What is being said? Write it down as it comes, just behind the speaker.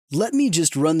"Let me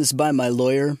just run this by my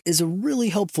lawyer" is a really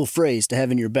helpful phrase to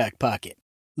have in your back pocket.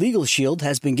 Legal Shield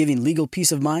has been giving legal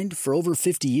peace of mind for over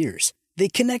 50 years. They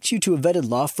connect you to a vetted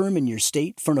law firm in your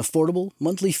state for an affordable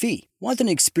monthly fee. Want an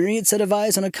experienced set of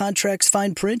eyes on a contract's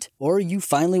fine print? Or you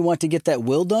finally want to get that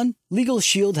will done? Legal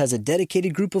Shield has a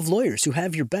dedicated group of lawyers who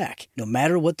have your back, no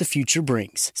matter what the future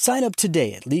brings. Sign up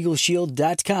today at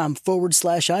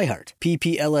LegalShield.com/iHeart.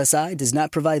 PPLSI does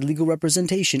not provide legal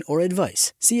representation or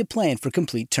advice. See a plan for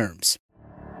complete terms.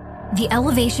 The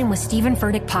Elevation with Stephen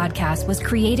Furtick podcast was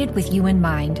created with you in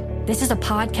mind. This is a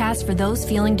podcast for those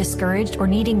feeling discouraged or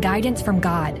needing guidance from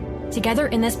God. Together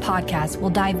in this podcast,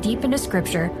 we'll dive deep into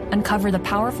Scripture, uncover the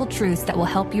powerful truths that will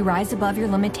help you rise above your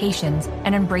limitations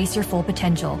and embrace your full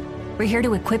potential. We're here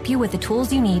to equip you with the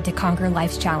tools you need to conquer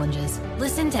life's challenges.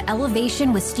 Listen to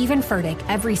Elevation with Stephen Furtick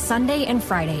every Sunday and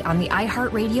Friday on the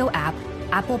iHeartRadio app,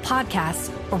 Apple Podcasts,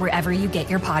 or wherever you get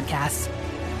your podcasts.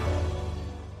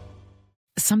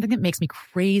 Something that makes me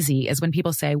crazy is when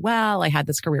people say, well, I had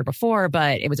this career before,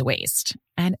 but it was a waste.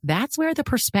 And that's where the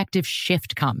perspective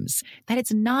shift comes, that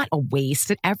it's not a waste,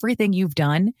 that everything you've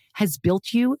done has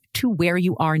built you to where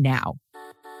you are now.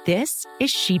 This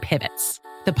is She Pivots,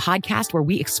 the podcast where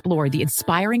we explore the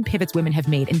inspiring pivots women have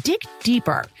made and dig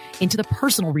deeper into the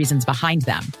personal reasons behind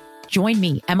them. Join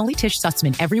me, Emily Tish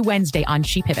Sussman, every Wednesday on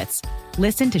She Pivots.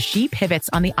 Listen to She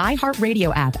Pivots on the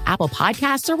iHeartRadio app, Apple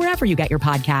Podcasts, or wherever you get your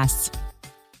podcasts.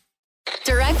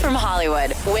 Direct from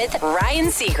Hollywood with Ryan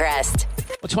Seacrest.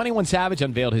 Well, 21 Savage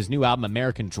unveiled his new album,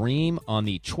 American Dream, on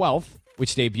the 12th,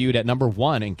 which debuted at number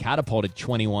 1 and catapulted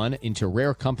 21 into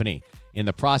rare company. In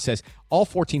the process, all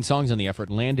 14 songs on the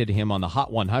effort landed him on the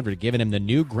Hot 100, giving him the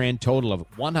new grand total of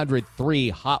 103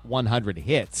 Hot 100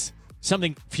 hits.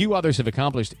 Something few others have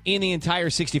accomplished in the entire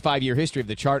 65-year history of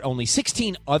the chart. Only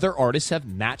 16 other artists have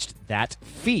matched that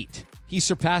feat. He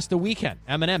surpassed The Weeknd,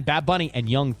 Eminem, Bad Bunny, and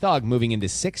Young Thug, moving into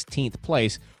 16th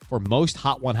place for most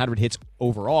Hot 100 hits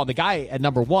overall. And the guy at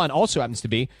number 1 also happens to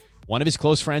be one of his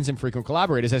close friends and frequent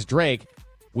collaborators, as Drake,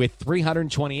 with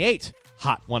 328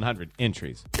 Hot 100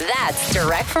 entries. That's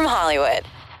Direct from Hollywood.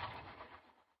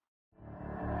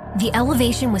 The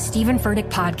Elevation with Stephen Furtick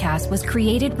podcast was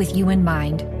created with you in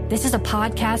mind. This is a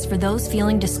podcast for those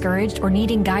feeling discouraged or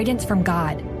needing guidance from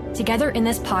God. Together in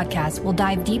this podcast, we'll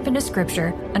dive deep into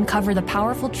Scripture, uncover the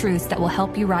powerful truths that will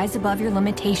help you rise above your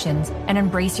limitations and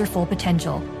embrace your full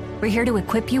potential. We're here to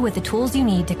equip you with the tools you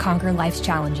need to conquer life's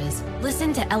challenges.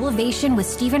 Listen to Elevation with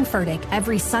Stephen Furtick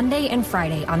every Sunday and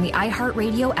Friday on the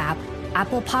iHeartRadio app,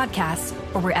 Apple Podcasts,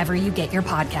 or wherever you get your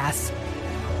podcasts.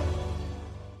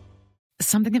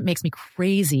 Something that makes me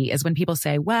crazy is when people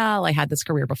say, well, I had this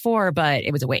career before, but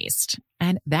it was a waste.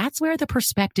 And that's where the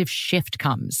perspective shift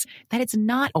comes, that it's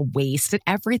not a waste, that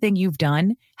everything you've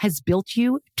done has built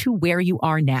you to where you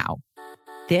are now.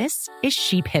 This is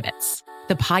She Pivots,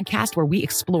 the podcast where we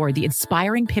explore the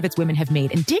inspiring pivots women have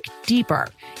made and dig deeper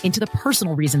into the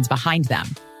personal reasons behind them.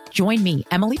 Join me,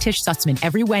 Emily Tish Sussman,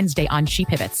 every Wednesday on She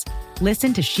Pivots.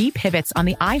 Listen to She Pivots on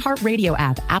the iHeartRadio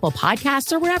app, Apple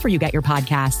Podcasts, or wherever you get your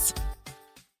podcasts.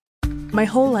 My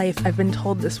whole life, I've been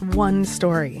told this one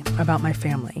story about my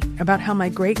family, about how my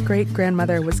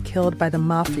great-great-grandmother was killed by the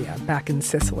mafia back in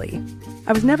Sicily.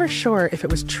 I was never sure if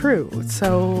it was true,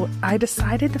 so I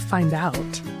decided to find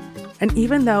out. And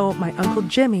even though my Uncle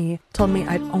Jimmy told me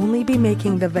I'd only be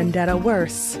making the vendetta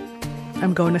worse,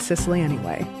 I'm going to Sicily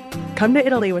anyway. Come to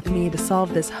Italy with me to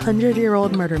solve this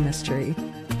 100-year-old murder mystery.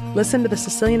 Listen to The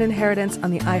Sicilian Inheritance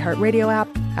on the iHeartRadio app,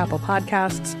 Apple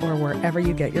Podcasts, or wherever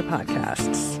you get your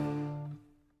podcasts.